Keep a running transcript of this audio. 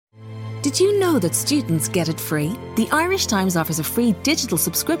Did you know that students get it free? The Irish Times offers a free digital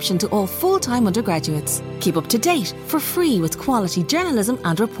subscription to all full-time undergraduates. Keep up to date for free with quality journalism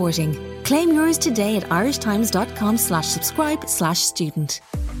and reporting. Claim yours today at irishtimes.com/subscribe/student.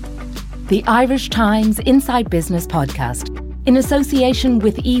 The Irish Times Inside Business Podcast, in association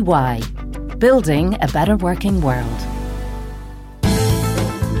with EY, building a better working world.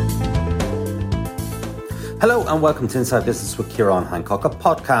 Hello and welcome to Inside Business with Ciarán Hancock, a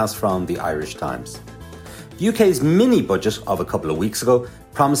podcast from the Irish Times. The UK's mini budget of a couple of weeks ago,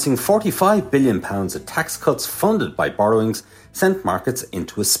 promising £45 billion of tax cuts funded by borrowings, sent markets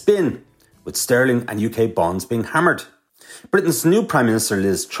into a spin, with sterling and UK bonds being hammered. Britain's new Prime Minister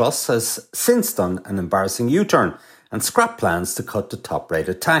Liz Truss has since done an embarrassing U-turn and scrapped plans to cut the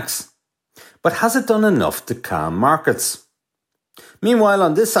top-rated tax. But has it done enough to calm markets? Meanwhile,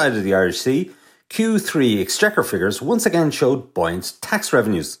 on this side of the Irish Sea, Q3 Exchequer figures once again showed buoyant tax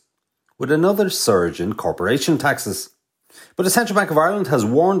revenues, with another surge in corporation taxes. But the Central Bank of Ireland has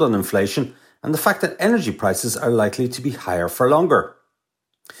warned on inflation and the fact that energy prices are likely to be higher for longer.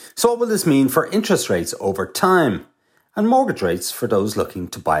 So what will this mean for interest rates over time and mortgage rates for those looking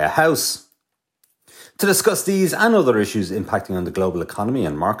to buy a house? To discuss these and other issues impacting on the global economy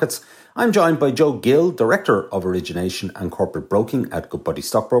and markets, I'm joined by Joe Gill, Director of Origination and Corporate Broking at Goodbody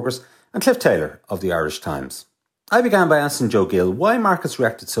Stockbrokers, and Cliff Taylor of the Irish Times. I began by asking Joe Gill why markets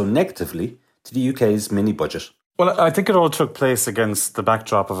reacted so negatively to the UK's mini budget. Well, I think it all took place against the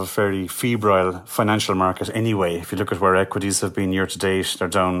backdrop of a fairly febrile financial market anyway. If you look at where equities have been year to date, they're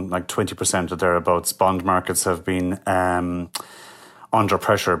down like 20% or thereabouts. Bond markets have been under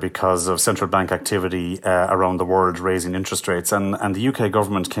pressure because of central bank activity around the world raising interest rates. And the UK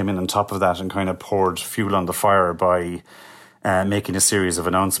government came in on top of that and kind of poured fuel on the fire by making a series of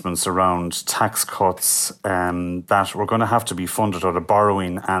announcements around tax cuts that were going to have to be funded out of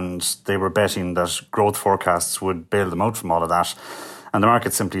borrowing, and they were betting that growth forecasts would bail them out from all of that. And the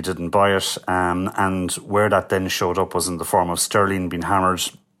market simply didn't buy it. And where that then showed up was in the form of sterling being hammered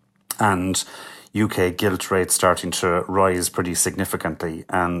and UK gilt rates starting to rise pretty significantly.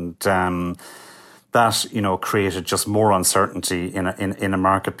 And that, created just more uncertainty in a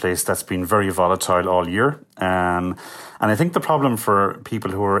marketplace that's been very volatile all year. And I think the problem for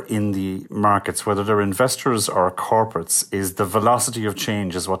people who are in the markets, whether they're investors or corporates, is the velocity of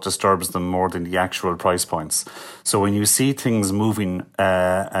change is what disturbs them more than the actual price points. So when you see things moving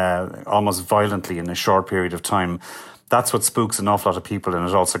almost violently in a short period of time, that's what spooks an awful lot of people, and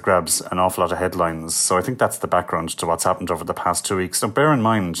it also grabs an awful lot of headlines. So I think that's the background to what's happened over the past 2 weeks. Now, bear in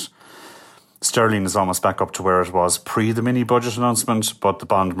mind, sterling is almost back up to where it was pre the mini budget announcement, but the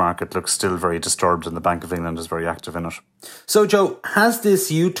bond market looks still very disturbed and the Bank of England is very active in it. So, Joe, has this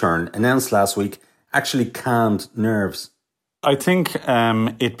U-turn announced last week actually calmed nerves? I think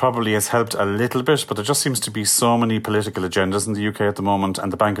it probably has helped a little bit, but there just seems to be so many political agendas in the UK at the moment,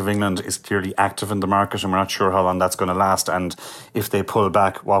 and the Bank of England is clearly active in the market, and we're not sure how long that's going to last, and if they pull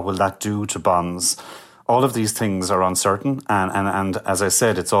back, what will that do to bonds? All of these things are uncertain, and as I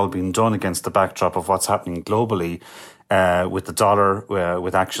said, it's all been done against the backdrop of what's happening globally with the dollar,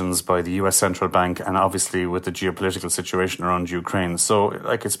 with actions by the US Central Bank, and obviously with the geopolitical situation around Ukraine. So,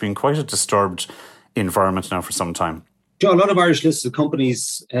 it's been quite a disturbed environment now for some time. Joe, a lot of Irish listed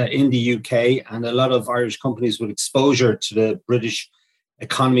companies in the UK and a lot of Irish companies with exposure to the British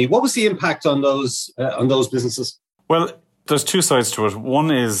economy. What was the impact on those businesses? Well, there's two sides to it.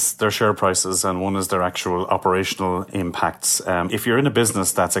 One is their share prices and one is their actual operational impacts. If you're in a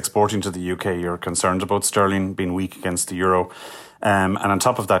business that's exporting to the UK, you're concerned about sterling being weak against the euro. And on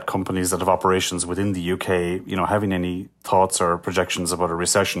top of that, companies that have operations within the UK, having any thoughts or projections about a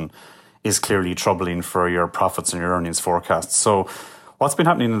recession is clearly troubling for your profits and your earnings forecasts. So what's been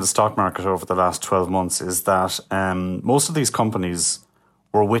happening in the stock market over the last 12 months is that most of these companies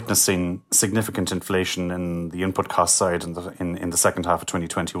were witnessing significant inflation in the input cost side in the second half of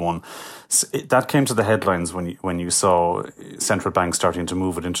 2021. So that came to the headlines when you saw central banks starting to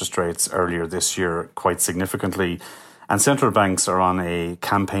move with interest rates earlier this year quite significantly. And central banks are on a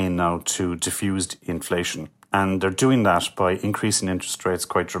campaign now to diffuse inflation. And they're doing that by increasing interest rates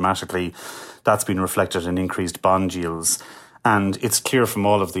quite dramatically. That's been reflected in increased bond yields. And it's clear from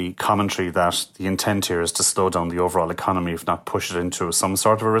all of the commentary that the intent here is to slow down the overall economy, if not push it into some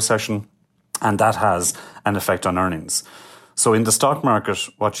sort of a recession. And that has an effect on earnings. So in the stock market,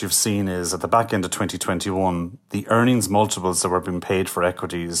 what you've seen is at the back end of 2021, the earnings multiples that were being paid for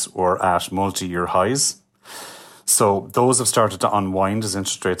equities were at multi-year highs. So those have started to unwind as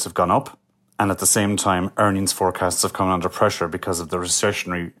interest rates have gone up. And at the same time, earnings forecasts have come under pressure because of the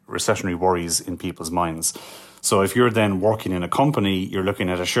recessionary worries in people's minds. So if you're then working in a company, you're looking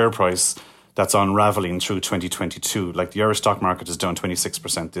at a share price that's unraveling through 2022. Like the Irish stock market is down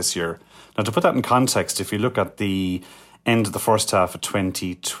 26% this year. Now, to put that in context, if you look at the end of the first half of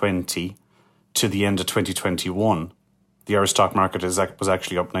 2020 to the end of 2021, the Irish stock market was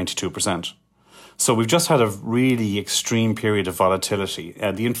actually up 92%. So we've just had a really extreme period of volatility.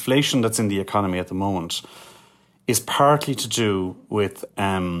 The inflation that's in the economy at the moment is partly to do with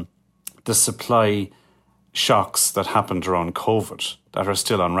the supply shocks that happened around COVID that are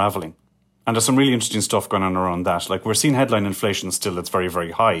still unraveling. And there's some really interesting stuff going on around that. Like, we're seeing headline inflation still that's very,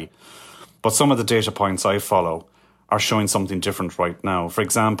 very high. But some of the data points I follow are showing something different right now. For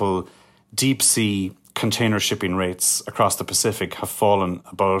example, deep sea container shipping rates across the Pacific have fallen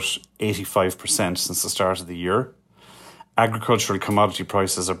about 85% since the start of the year. Agricultural commodity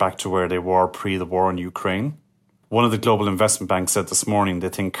prices are back to where they were pre the war in Ukraine. One of the global investment banks said this morning they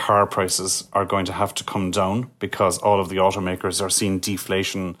think car prices are going to have to come down because all of the automakers are seeing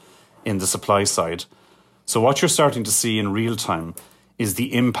deflation in the supply side. So what you're starting to see in real time is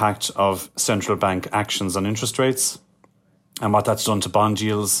the impact of central bank actions on interest rates, and what that's done to bond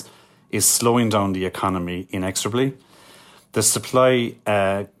yields is slowing down the economy inexorably. The supply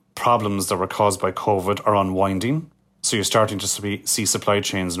problems that were caused by COVID are unwinding, so you're starting to see supply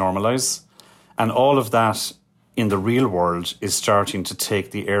chains normalise, and all of that in the real world is starting to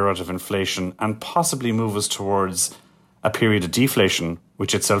take the air out of inflation and possibly move us towards a period of deflation,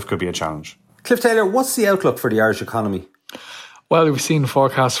 which itself could be a challenge. Cliff Taylor, what's the outlook for the Irish economy? Well, we've seen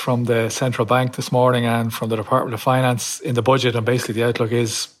forecasts from the Central Bank this morning and from the Department of Finance in the budget, and basically the outlook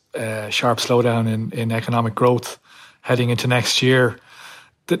is a sharp slowdown in economic growth heading into next year.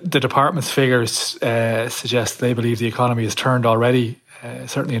 The department's figures suggest they believe the economy has turned already,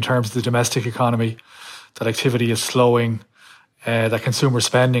 certainly in terms of the domestic economy, that activity is slowing, that consumer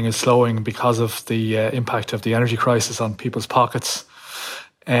spending is slowing because of the impact of the energy crisis on people's pockets.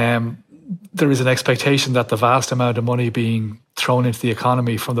 There is an expectation that the vast amount of money being thrown into the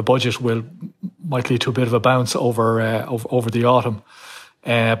economy from the budget might lead to a bit of a bounce over the autumn.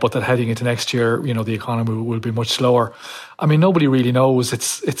 But that heading into next year, the economy will be much slower. I mean, nobody really knows.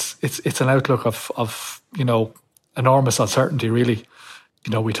 It's an outlook of enormous uncertainty, really.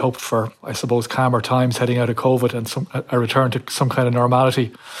 We'd hoped for, I suppose, calmer times heading out of COVID and a return to some kind of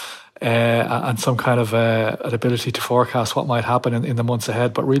normality and some kind of an ability to forecast what might happen in the months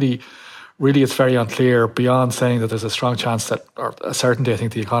ahead. But really, it's very unclear, beyond saying that there's a strong chance that, or a certainty, I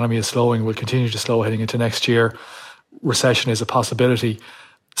think the economy is slowing, will continue to slow heading into next year. Recession is a possibility.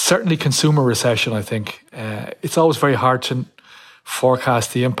 Certainly consumer recession, I think. It's always very hard to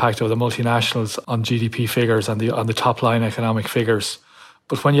forecast the impact of the multinationals on GDP figures and on the top line economic figures.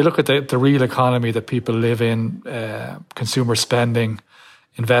 But when you look at the real economy that people live in, consumer spending,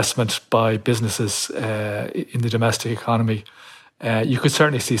 investment by businesses in the domestic economy, you could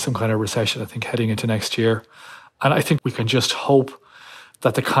certainly see some kind of recession, I think, heading into next year. And I think we can just hope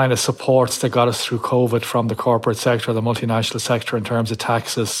that the kind of supports that got us through COVID from the corporate sector, the multinational sector, in terms of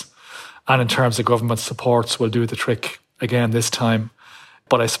taxes and in terms of government supports, will do the trick again this time.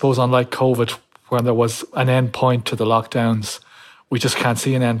 But I suppose, unlike COVID, when there was an end point to the lockdowns, we just can't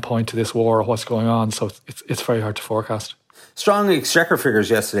see an end point to this war or what's going on. So it's very hard to forecast. Strong exchequer figures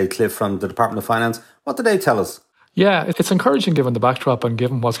yesterday, Cliff, from the Department of Finance. What did they tell us? Yeah, it's encouraging given the backdrop and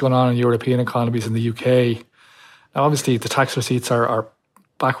given what's going on in European economies and the UK. Now, obviously, the tax receipts are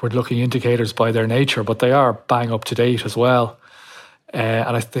backward-looking indicators by their nature, but they are bang up to date as well.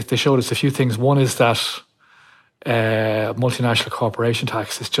 And I think they showed us a few things. One is that multinational corporation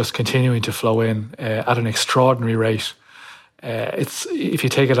tax is just continuing to flow in at an extraordinary rate. If you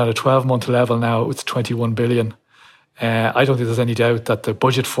take it on a 12-month level now, it's 21 billion. I don't think there's any doubt that the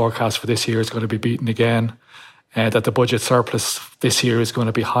budget forecast for this year is going to be beaten again, that the budget surplus this year is going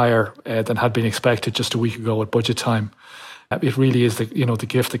to be higher than had been expected just a week ago at budget time. It really is the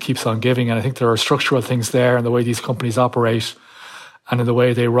gift that keeps on giving. And I think there are structural things there in the way these companies operate and in the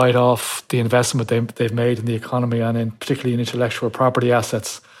way they write off the investment they've made in the economy and particularly in intellectual property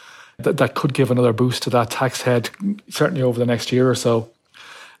assets that could give another boost to that tax head, certainly over the next year or so.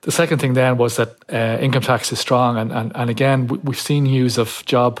 The second thing then was that income tax is strong. And again, we've seen news of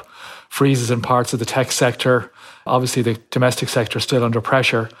job freezes in parts of the tech sector. Obviously, the domestic sector is still under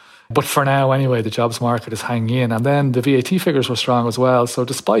pressure. But for now, anyway, the jobs market is hanging in. And then the VAT figures were strong as well. So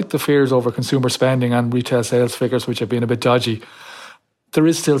despite the fears over consumer spending and retail sales figures, which have been a bit dodgy, there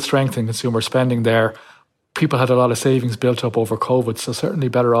is still strength in consumer spending there. People had a lot of savings built up over COVID. So certainly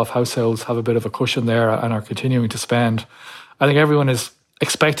better off households have a bit of a cushion there and are continuing to spend. I think everyone is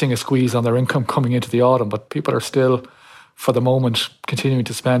expecting a squeeze on their income coming into the autumn, but people are still, for the moment, continuing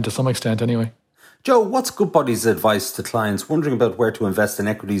to spend to some extent anyway. Joe, what's Goodbody's advice to clients wondering about where to invest in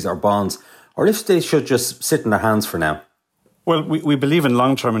equities or bonds, or if they should just sit in their hands for now? Well, we believe in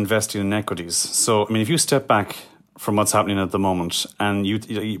long-term investing in equities. So, I mean, if you step back from what's happening at the moment, and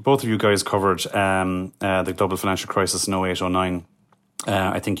you both of you guys covered the global financial crisis in 08-09.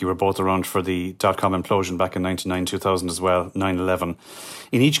 I think you were both around for the dot-com implosion back in 99-2000 as well, 9/11.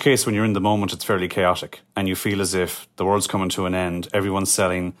 In each case, when you're in the moment, it's fairly chaotic and you feel as if the world's coming to an end, everyone's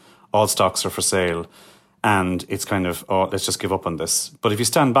selling, all stocks are for sale, and it's kind of, oh, let's just give up on this. But if you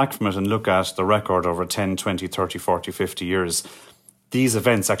stand back from it and look at the record over 10, 20, 30, 40, 50 years, these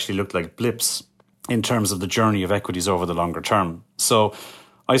events actually look like blips in terms of the journey of equities over the longer term. So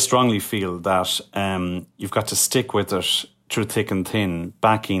I strongly feel that you've got to stick with it through thick and thin,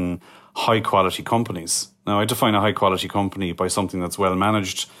 backing high-quality companies. Now, I define a high-quality company by something that's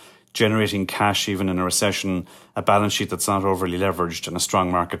well-managed, generating cash even in a recession, a balance sheet that's not overly leveraged, and a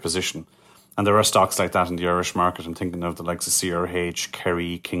strong market position. And there are stocks like that in the Irish market. I'm thinking of the likes of CRH,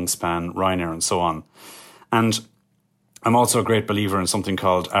 Kerry, Kingspan, Ryanair, and so on. And I'm also a great believer in something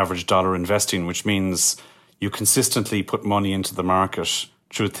called average dollar investing, which means you consistently put money into the market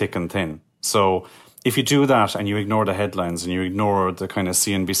through thick and thin. So if you do that and you ignore the headlines and you ignore the kind of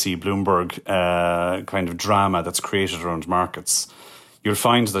CNBC, Bloomberg kind of drama that's created around markets, you'll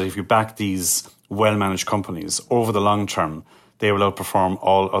find that if you back these well-managed companies over the long term, they will outperform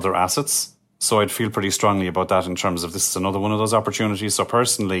all other assets. So I'd feel pretty strongly about that in terms of this is another one of those opportunities. So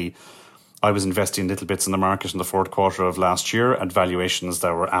personally, I was investing little bits in the market in the fourth quarter of last year at valuations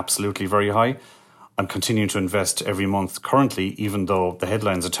that were absolutely very high. I'm continuing to invest every month currently, even though the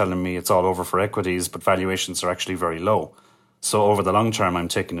headlines are telling me it's all over for equities, but valuations are actually very low. So over the long term, I'm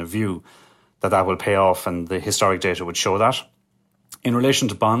taking a view that that will pay off, and the historic data would show that. In relation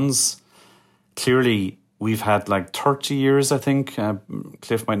to bonds, clearly we've had like 30 years, I think,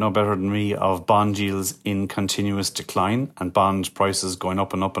 Cliff might know better than me, of bond yields in continuous decline and bond prices going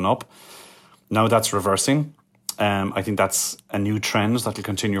up and up and up. Now that's reversing. I think that's a new trend that will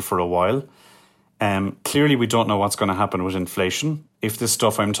continue for a while. Clearly, we don't know what's going to happen with inflation. If this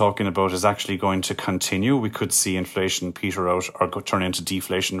stuff I'm talking about is actually going to continue, we could see inflation peter out or turn into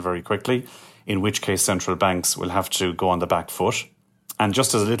deflation very quickly, in which case central banks will have to go on the back foot. And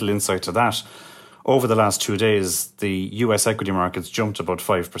just as a little insight to that, over the last 2 days, the US equity markets jumped about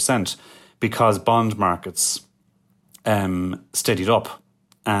 5% because bond markets steadied up.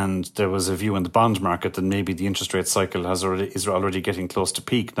 And there was a view in the bond market that maybe the interest rate cycle is already getting close to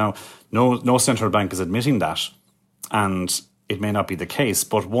peak. Now, no central bank is admitting that, and it may not be the case.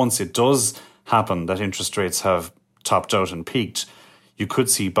 But once it does happen that interest rates have topped out and peaked, you could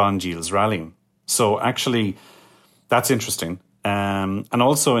see bond yields rallying. So actually, that's interesting. And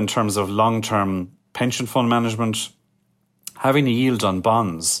also in terms of long-term pension fund management, having a yield on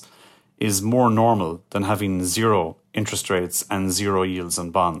bonds is more normal than having zero interest rates and zero yields on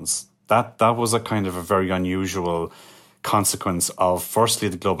bonds. That was a kind of a very unusual consequence of, firstly,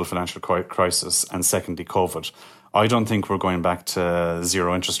 the global financial crisis, and secondly, COVID. I don't think we're going back to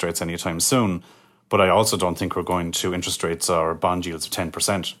zero interest rates anytime soon, but I also don't think we're going to interest rates or bond yields of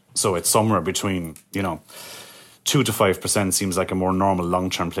 10%. So it's somewhere between, 2 to 5% seems like a more normal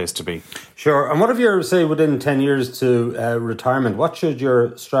long-term place to be. Sure. And what if you're, say, within 10 years to retirement? What should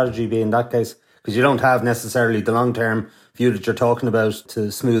your strategy be in that case? Because you don't have necessarily the long-term view that you're talking about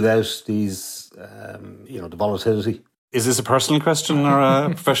to smooth out these, the volatility. Is this a personal question or a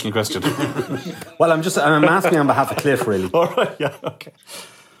professional question? Well, I'm asking on behalf of Cliff, really. All right, yeah, okay.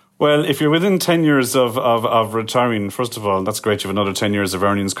 Well, if you're within 10 years of retiring, first of all, that's great. You have another 10 years of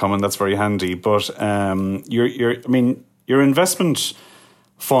earnings coming. That's very handy. But your investment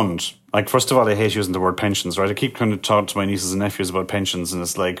fund, like, first of all, I hate using the word pensions, right? I keep kind of talking to my nieces and nephews about pensions, and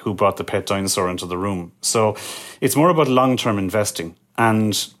it's like, who brought the pet dinosaur into the room? So it's more about long-term investing.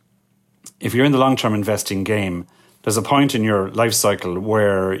 And if you're in the long-term investing game, there's a point in your life cycle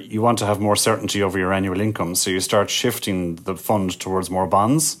where you want to have more certainty over your annual income. So you start shifting the fund towards more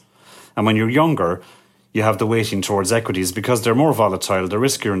bonds. And when you're younger, you have the weighting towards equities because they're more volatile, they're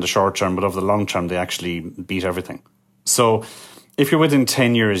riskier in the short term, but over the long term, they actually beat everything. So if you're within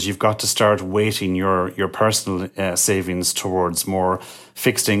 10 years, you've got to start weighting your personal savings towards more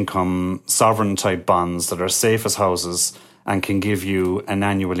fixed income, sovereign type bonds that are safe as houses and can give you an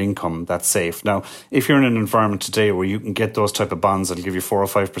annual income that's safe. Now, if you're in an environment today where you can get those type of bonds that'll give you 4 or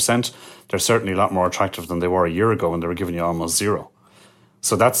 5%, they're certainly a lot more attractive than they were a year ago when they were giving you almost zero.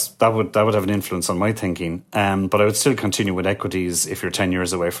 So that would have an influence on my thinking. But I would still continue with equities if you're 10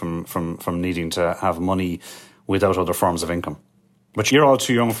 years away from needing to have money without other forms of income. But you're all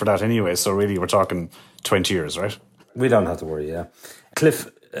too young for that anyway, so really we're talking 20 years, right? We don't have to worry, yeah. Cliff,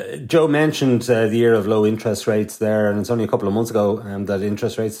 Joe mentioned the year of low interest rates there, and it's only a couple of months ago that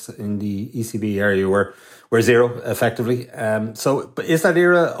interest rates in the ECB area were zero effectively. So is that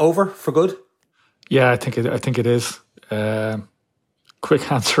era over for good? Yeah, I think it is.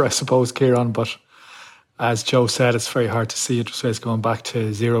 Quick answer, I suppose, Kieran, but as Joe said, it's very hard to see interest rates going back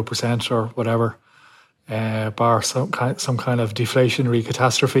to 0% or whatever, bar some kind of deflationary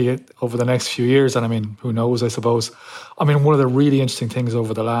catastrophe over the next few years. And I mean, who knows, I suppose. I mean, one of the really interesting things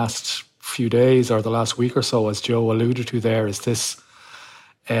over the last few days or the last week or so, as Joe alluded to there, is this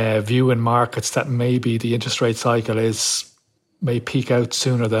view in markets that maybe the interest rate cycle may peak out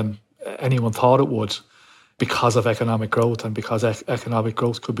sooner than anyone thought it would, because of economic growth and because economic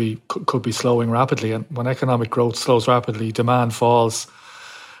growth could be slowing rapidly. And when economic growth slows rapidly, demand falls,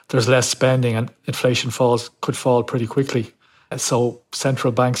 there's less spending, and inflation could fall pretty quickly. So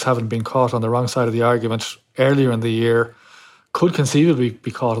central banks, having been caught on the wrong side of the argument earlier in the year, could conceivably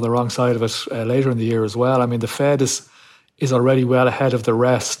be caught on the wrong side of it later in the year as well. I mean, the Fed is already well ahead of the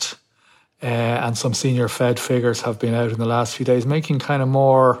rest, and some senior Fed figures have been out in the last few days making kind of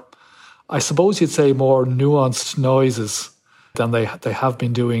more, I suppose you'd say, more nuanced noises than they have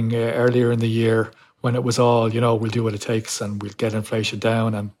been doing earlier in the year, when it was all, we'll do what it takes and we'll get inflation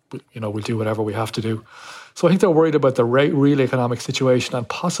down and, we'll do whatever we have to do. So I think they're worried about the real economic situation and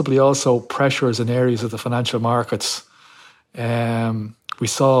possibly also pressures in areas of the financial markets. We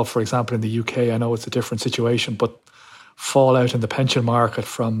saw, for example, in the UK, I know it's a different situation, but fallout in the pension market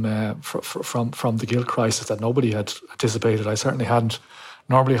from the gilt crisis that nobody had anticipated. I certainly hadn't.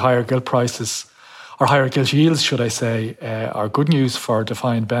 Normally higher gilt prices, or higher gilt yields, should I say, are good news for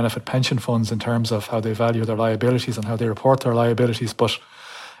defined benefit pension funds in terms of how they value their liabilities and how they report their liabilities. But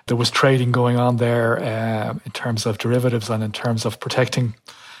there was trading going on there in terms of derivatives and in terms of protecting,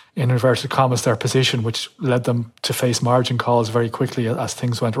 in inverted commas, their position, which led them to face margin calls very quickly as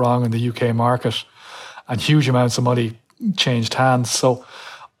things went wrong in the UK market, and huge amounts of money changed hands. So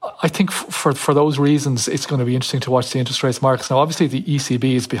I think for those reasons, it's going to be interesting to watch the interest rates markets. Now, obviously, the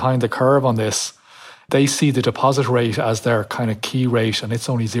ECB is behind the curve on this. They see the deposit rate as their kind of key rate, and it's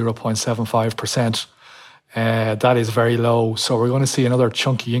only 0.75%. That is very low. So we're going to see another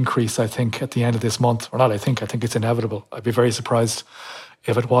chunky increase, I think, at the end of this month. Or not, I think it's inevitable. I'd be very surprised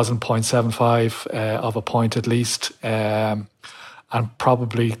if it wasn't 0.75 of a point at least. And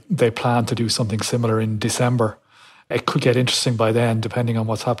probably they plan to do something similar in December. It could get interesting by then, depending on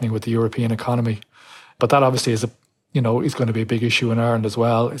what's happening with the European economy. But that obviously is going to be a big issue in Ireland as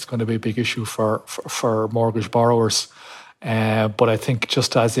well. It's going to be a big issue for mortgage borrowers. But I think,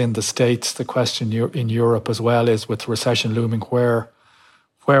 just as in the States, the question in Europe as well is, with recession looming, where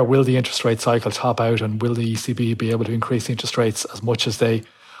will the interest rate cycle top out, and will the ECB be able to increase interest rates as much as they,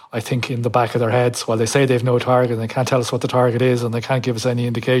 I think, in the back of their heads, while they say they've no target and they can't tell us what the target is and they can't give us any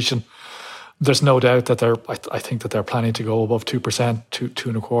indication. There's no doubt that I think that they're planning to go above 2%,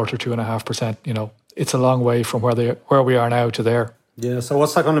 2.25%, 2.5%. It's a long way from where we are now to there. Yeah. So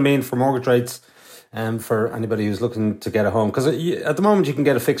what's that going to mean for mortgage rates, for anybody who's looking to get a home? Because at the moment you can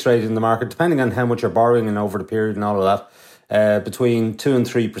get a fixed rate in the market, depending on how much you're borrowing and over the period and all of that, between 2% and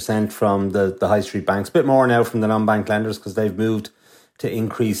 3% from the high street banks. A bit more now from the non-bank lenders, because they've moved to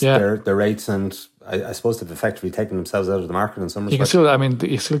increase their rates, and I suppose they've effectively taken themselves out of the market in some respects.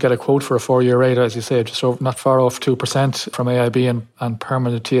 You still get a quote for a 4-year rate, as you say, just over, not far off 2% from AIB and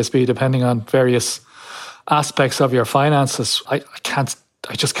permanent TSB, depending on various aspects of your finances. I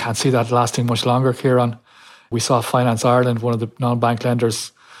just can't see that lasting much longer, Kieran. We saw Finance Ireland, one of the non-bank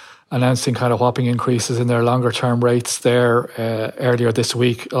lenders, announcing kind of whopping increases in their longer term rates there earlier this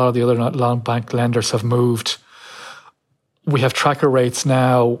week. A lot of the other non-bank lenders have moved. We have tracker rates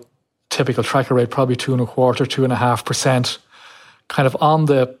now. Typical tracker rate, probably 2.25%, 2.5%, kind of on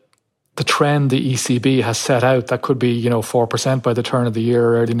the trend the ECB has set out. That could be, 4% by the turn of the year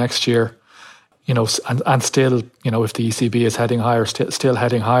or early next year, and still, if the ECB is heading higher, still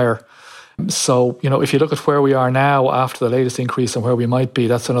heading higher. So, if you look at where we are now after the latest increase and where we might be,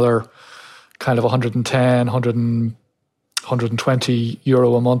 that's another kind of 110, 120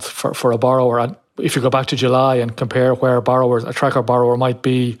 euro a month for a borrower. And if you go back to July and compare where a tracker borrower might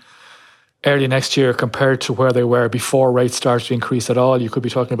be early next year compared to where they were before rates started to increase at all, you could be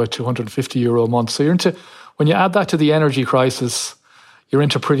talking about 250 euro a month. So when you add that to the energy crisis, you're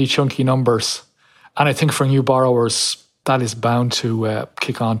into pretty chunky numbers. And I think for new borrowers, that is bound to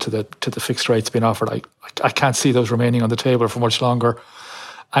kick on to the fixed rates being offered. I can't see those remaining on the table for much longer.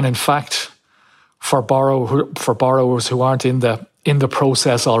 And in fact, for borrowers who aren't in the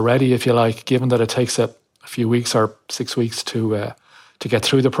process already, if you like, given that it takes a few weeks or 6 weeks to get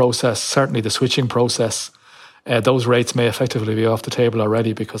through the process, certainly the switching process, those rates may effectively be off the table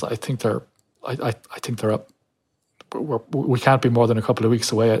already, because I think they're up. We can't be more than a couple of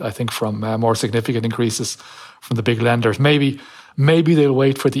weeks away, I think, from more significant increases from the big lenders. Maybe they'll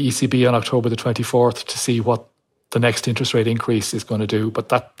wait for the ECB on October the 24th to see what the next interest rate increase is going to do, but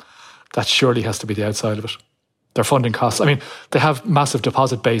that surely has to be the outside of it. Their funding costs. I mean, they have massive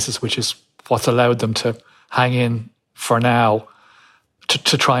deposit bases, which is what's allowed them to hang in for now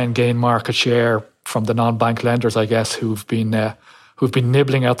to try and gain market share from the non-bank lenders, I guess, who've been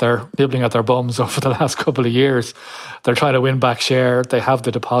nibbling at their bums over the last couple of years. They're trying to win back share. They have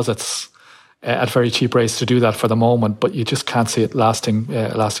the deposits at very cheap rates to do that for the moment, but you just can't see it lasting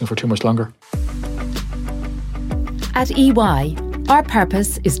for too much longer. At EY, our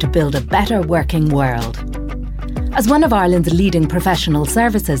purpose is to build a better working world. As one of Ireland's leading professional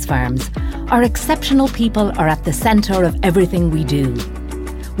services firms, our exceptional people are at the centre of everything we do.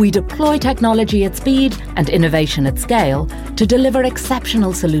 We deploy technology at speed and innovation at scale to deliver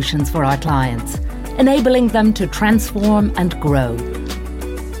exceptional solutions for our clients, enabling them to transform and grow.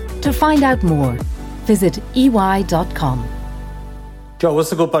 To find out more, visit ey.com. Joe, what's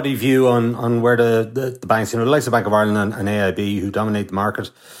the good body view on where the banks, the likes of Bank of Ireland and AIB, who dominate the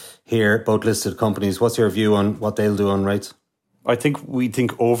market here, both listed companies, what's your view on what they'll do on rates? We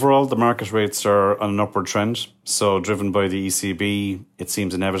think overall the market rates are on an upward trend. So driven by the ECB, it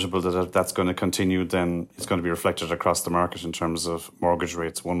seems inevitable that if that's going to continue, then it's going to be reflected across the market in terms of mortgage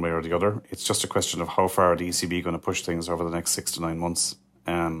rates one way or the other. It's just a question of how far the ECB is going to push things over the next 6 to 9 months.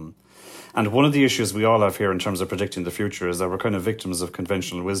 And one of the issues we all have here in terms of predicting the future is that we're kind of victims of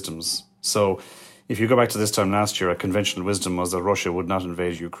conventional wisdoms. So if you go back to this time last year, a conventional wisdom was that Russia would not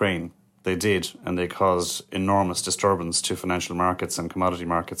invade Ukraine. They did, and they caused enormous disturbance to financial markets and commodity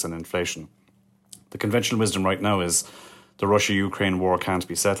markets and inflation. The conventional wisdom right now is the Russia-Ukraine war can't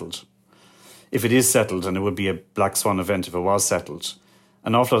be settled. If it is settled, and it would be a black swan event if it was settled,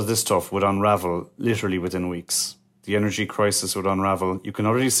 an awful lot of this stuff would unravel literally within weeks. The energy crisis would unravel. You can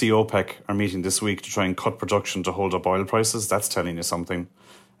already see OPEC are meeting this week to try and cut production to hold up oil prices. That's telling you something.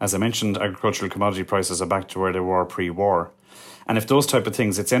 As I mentioned, agricultural commodity prices are back to where they were pre-war. And if those type of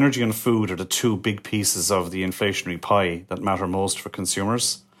things, it's energy and food are the two big pieces of the inflationary pie that matter most for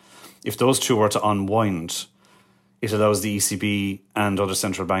consumers. If those two were to unwind, it allows the ECB and other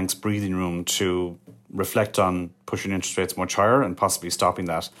central banks breathing room to reflect on pushing interest rates much higher and possibly stopping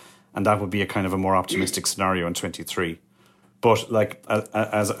that. And that would be a kind of a more optimistic scenario in 23. But like,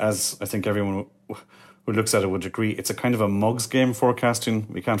 as I think everyone who looks at it would agree, it's a kind of a mug's game forecasting.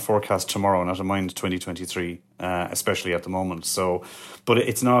 We can't forecast tomorrow, not to mind 2023, especially at the moment. So, but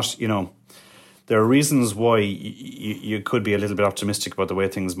it's not, there are reasons why you could be a little bit optimistic about the way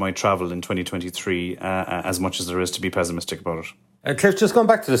things might travel in 2023, as much as there is to be pessimistic about it. Cliff, just going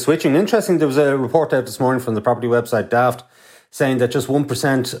back to the switching, interesting, there was a report out this morning from the property website Daft saying that just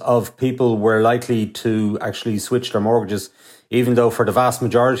 1% of people were likely to actually switch their mortgages, even though for the vast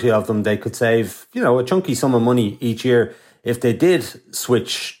majority of them, they could save, a chunky sum of money each year if they did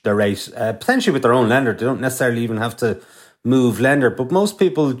switch their rate, potentially with their own lender. They don't necessarily even have to move lender, but most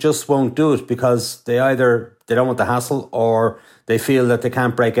people just won't do it because they don't want the hassle, or they feel that they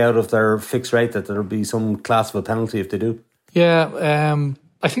can't break out of their fixed rate, that there'll be some class of a penalty if they do. Yeah,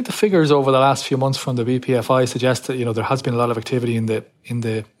 I think the figures over the last few months from the BPFI suggest that there has been a lot of activity in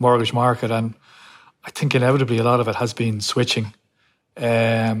the mortgage market, and I think inevitably a lot of it has been switching.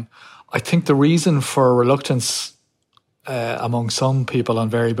 I think the reason for reluctance among some people on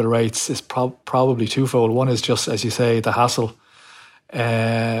variable rates is probably twofold. One is just, as you say, the hassle.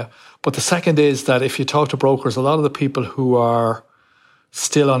 But the second is that if you talk to brokers, a lot of the people who are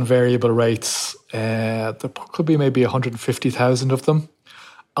still on variable rates, there could be maybe 150,000 of them.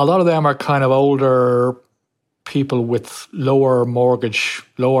 A lot of them are kind of older people with lower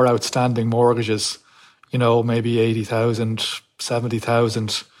outstanding mortgages, maybe 80,000,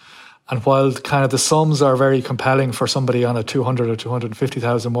 70,000. And while kind of the sums are very compelling for somebody on a 200 or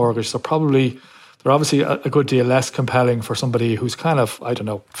 250,000 mortgage, they're obviously a good deal less compelling for somebody who's kind of,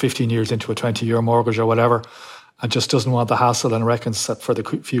 15 years into a 20-year mortgage or whatever, and just doesn't want the hassle and reckons that for the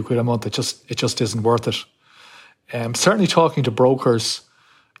few quid a month, it just isn't worth it. Certainly talking to brokers,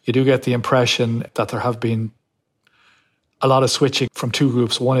 you do get the impression that there have been a lot of switching from two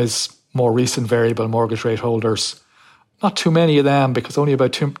groups. One is more recent variable mortgage rate holders. Not too many of them, because only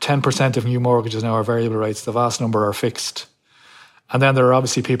about 10% of new mortgages now are variable rates. The vast number are fixed. And then there are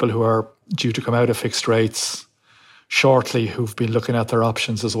obviously people who are due to come out of fixed rates shortly, who've been looking at their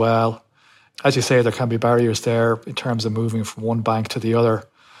options as well. As you say, there can be barriers there in terms of moving from one bank to the other.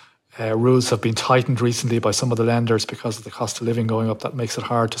 Rules have been tightened recently by some of the lenders because of the cost of living going up. That makes it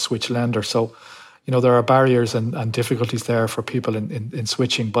hard to switch lender. So there are barriers and difficulties there for people in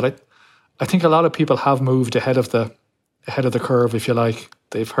switching. But I think a lot of people have moved ahead of the curve, if you like.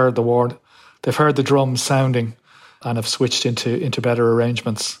 They've heard the drums sounding, and have switched into better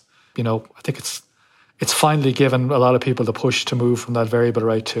arrangements. I think it's finally given a lot of people the push to move from that variable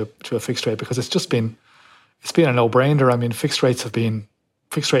rate to a fixed rate, because it's been a no-brainer. I mean, fixed rates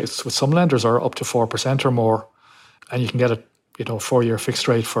with some lenders are up to 4% or more, and you can get a 4-year fixed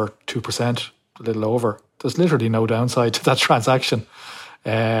rate for 2%, a little over. There's literally no downside to that transaction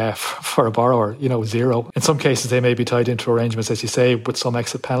for a borrower, zero. In some cases, they may be tied into arrangements, as you say, with some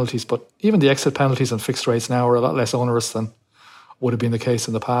exit penalties, but even the exit penalties on fixed rates now are a lot less onerous than would have been the case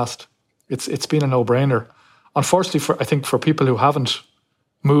in the past. It's been a no-brainer. Unfortunately, I think for people who haven't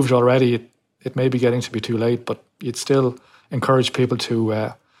moved already, it may be getting to be too late, but you'd still encourage people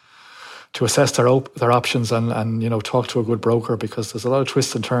to assess their options and talk to a good broker, because there's a lot of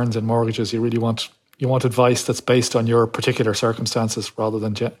twists and turns in mortgages. You really want advice that's based on your particular circumstances rather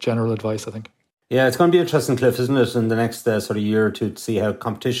than general advice, I think. Yeah, it's going to be interesting, Cliff, isn't it, in the next sort of year or two, to see how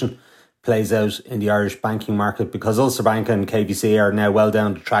competition plays out in the Irish banking market, because Ulster Bank and KBC are now well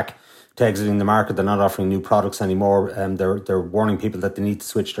down the track to exiting the market. They're not offering new products anymore. They're warning people that they need to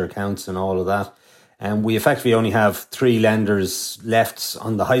switch their accounts and all of that. And we effectively only have 3 lenders left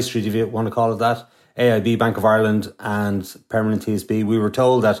on the high street, if you want to call it that: AIB, Bank of Ireland and Permanent TSB. We were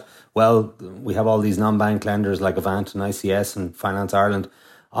told that, well, we have all these non-bank lenders like Avant and ICS and Finance Ireland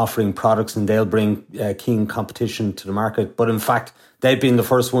offering products, and they'll bring keen competition to the market. But in fact, they've been the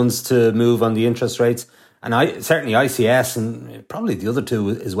first ones to move on the interest rates. And certainly ICS and probably the other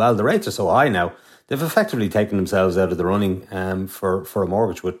two as well. The rates are so high now, they've effectively taken themselves out of the running for a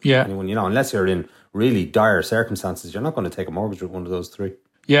mortgage with anyone. Unless you're in really dire circumstances, you're not going to take a mortgage with one of those 3.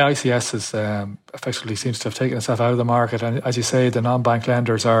 Yeah, ICS is effectively seems to have taken itself out of the market. And as you say, the non-bank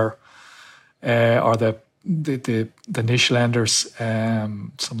lenders are the niche lenders.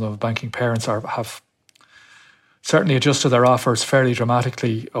 Some of the banking parents have certainly adjusted their offers fairly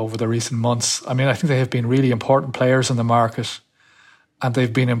dramatically over the recent months. I mean, I think they have been really important players in the market, and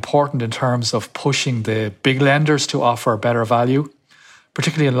they've been important in terms of pushing the big lenders to offer better value,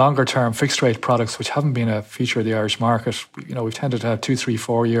 particularly in longer term fixed rate products, which haven't been a feature of the Irish market. We've tended to have 2, 3,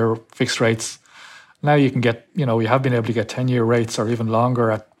 4 year fixed rates. Now you can get, we have been able to get 10-year rates or even longer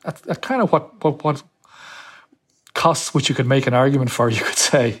at kind of what costs which you could make an argument for, you could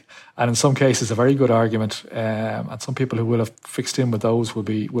say. And in some cases, a very good argument. And some people who will have fixed in with those will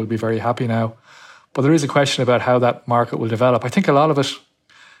be very happy now. But there is a question about how that market will develop. I think a lot of it,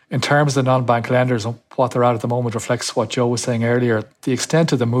 in terms of the non-bank lenders and what they're at the moment, reflects what Joe was saying earlier. The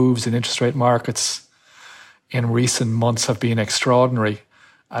extent of the moves in interest rate markets in recent months have been extraordinary.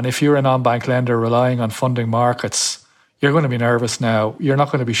 And if you're a non-bank lender relying on funding markets, you're going to be nervous now. You're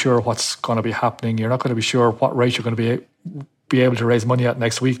not going to be sure what's going to be happening. You're not going to be sure what rate you're going to be able to raise money at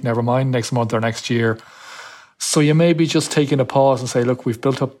next week, never mind next month or next year. So you may be just taking a pause and say, look, we've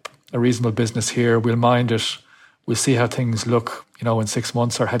built up a reasonable business here. We'll mind it. We'll see how things look, in 6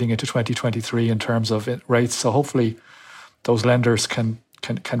 months or heading into 2023 in terms of rates. So hopefully those lenders can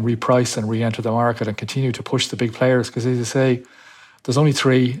reprice and re-enter the market and continue to push the big players, because as you say, there's only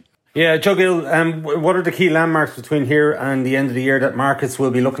 3. Yeah, Joe Gill, what are the key landmarks between here and the end of the year that markets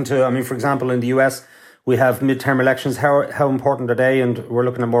will be looking to? I mean, for example, in the US, we have midterm elections. How important are they? And we're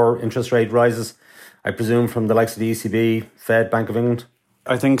looking at more interest rate rises, I presume, from the likes of the ECB, Fed, Bank of England.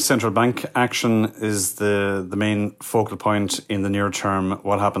 I think central bank action is the main focal point in the near term.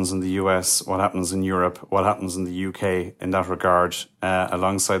 What happens in the US, what happens in Europe, what happens in the UK in that regard.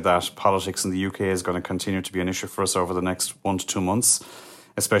 Alongside that, politics in the UK is going to continue to be an issue for us over the next 1 to 2 months,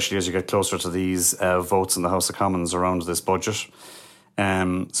 especially as you get closer to these votes in the House of Commons around this budget.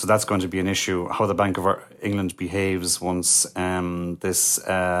 So that's going to be an issue, how the Bank of England behaves once this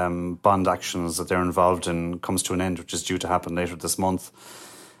bond actions that they're involved in comes to an end, which is due to happen later this month.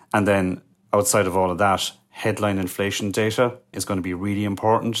 And then outside of all of that, headline inflation data is going to be really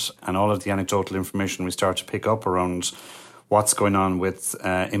important, and all of the anecdotal information we start to pick up around what's going on with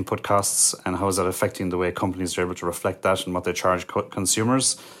input costs and how is that affecting the way companies are able to reflect that and what they charge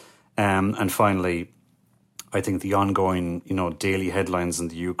consumers. And finally, I think the ongoing, daily headlines in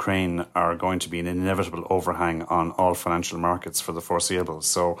the Ukraine are going to be an inevitable overhang on all financial markets for the foreseeable.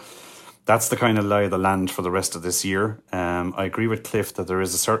 So that's the kind of lie of the land for the rest of this year. I agree with Cliff that there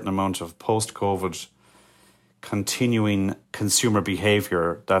is a certain amount of post-COVID continuing consumer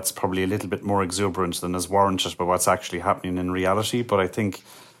behaviour that's probably a little bit more exuberant than is warranted by what's actually happening in reality. But I think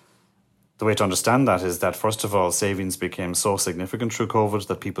the way to understand that is that, first of all, savings became so significant through COVID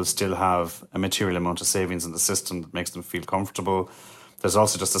that people still have a material amount of savings in the system that makes them feel comfortable. There's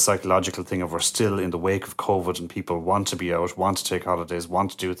also just a psychological thing of we're still in the wake of COVID and people want to be out, want to take holidays,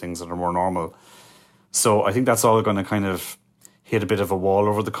 want to do things that are more normal. So I think that's all going to kind of hit a bit of a wall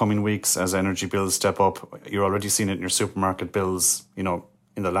over the coming weeks as energy bills step up. You're already seeing it in your supermarket bills, you know,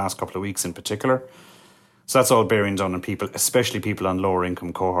 in the last couple of weeks in particular. So that's all bearing down on people, especially people on lower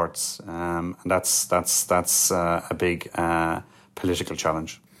income cohorts. And that's a big political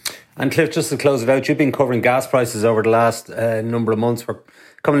challenge. And Cliff, just to close it out, you've been covering gas prices over the last number of months. We're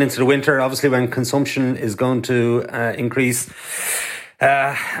coming into the winter, obviously, when consumption is going to increase.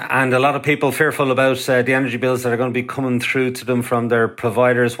 And a lot of people fearful about the energy bills that are going to be coming through to them from their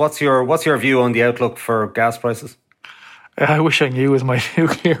providers. What's your view on the outlook for gas prices? I wish I knew was my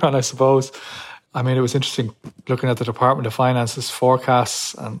nuclear on, I suppose. I mean, it was interesting looking at the Department of Finance's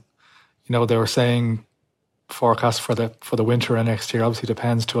forecasts, and you know, they were saying forecasts for the winter and next year obviously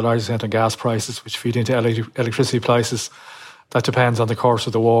depends to a large extent on gas prices, which feed into electricity prices. That depends on the course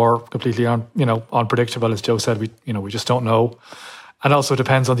of the war, completely unpredictable, as Joe said. We just don't know, and also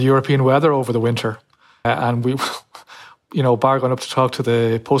depends on the European weather over the winter. And we, bar going up to talk to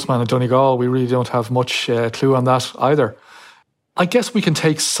the postman in Donegal, we really don't have much clue on that either. I guess we can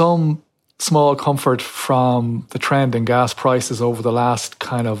take some small comfort from the trend in gas prices over the last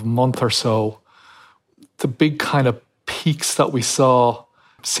kind of month or so. The big kind of peaks that we saw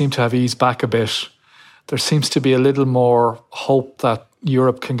seem to have eased back a bit. There seems to be a little more hope that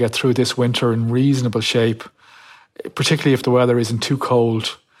Europe can get through this winter in reasonable shape, particularly if the weather isn't too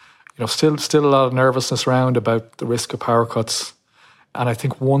cold. You know, still a lot of nervousness around about the risk of power cuts. And I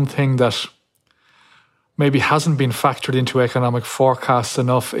think one thing that maybe hasn't been factored into economic forecasts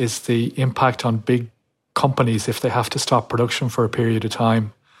enough is the impact on big companies if they have to stop production for a period of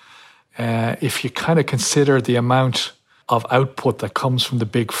time. If you kind of consider the amount of output that comes from the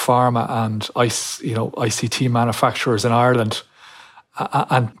big pharma and ICT manufacturers in Ireland,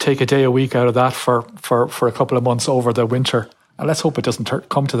 and take a day a week out of that for a couple of months over the winter, and let's hope it doesn't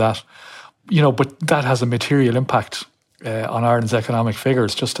come to that. But that has a material impact on Ireland's economic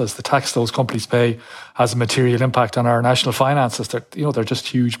figures, just as the tax those companies pay has a material impact on our national finances. They're just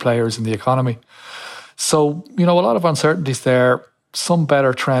huge players in the economy. So, a lot of uncertainties there, some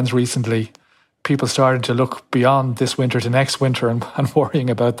better trends recently, people starting to look beyond this winter to next winter and worrying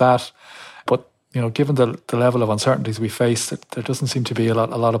about that. But, given the level of uncertainties we face, there doesn't seem to be a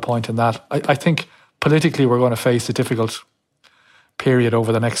lot of point in that. I think politically we're going to face a difficult period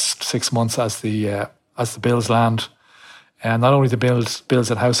over the next 6 months as the bills land. And not only the bills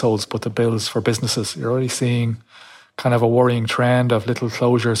in households, but the bills for businesses. You're already seeing kind of a worrying trend of little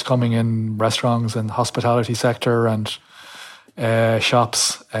closures coming in restaurants and hospitality sector and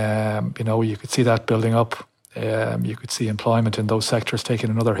shops. You could see that building up. You could see employment in those sectors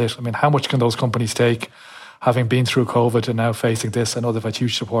taking another hit. I mean, how much can those companies take, having been through COVID and now facing this? I know they've had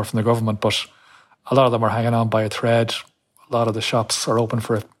huge support from the government, but a lot of them are hanging on by a thread. A lot of the shops are open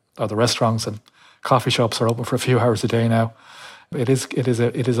or the restaurants and coffee shops are open for a few hours a day now. It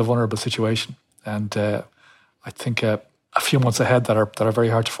is a vulnerable situation, and I think a few months ahead that are very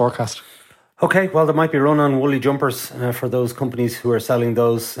hard to forecast. Okay, well, there might be a run on woolly jumpers for those companies who are selling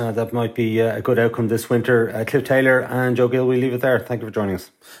those. That might be a good outcome this winter. Cliff Taylor and Joe Gill, we'll leave it there. Thank you for joining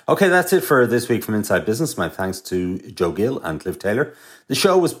us. Okay, that's it for this week from Inside Business. My thanks to Joe Gill and Cliff Taylor. The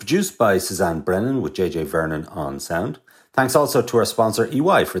show was produced by Suzanne Brennan with JJ Vernon on sound. Thanks also to our sponsor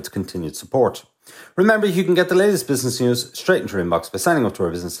EY for its continued support. Remember, you can get the latest business news straight into your inbox by signing up to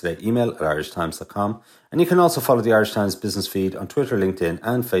our Business Today email at irishtimes.com. And you can also follow the Irish Times business feed on Twitter, LinkedIn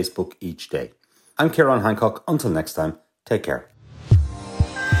and Facebook each day. I'm Ciarán Hancock. Until next time, take care.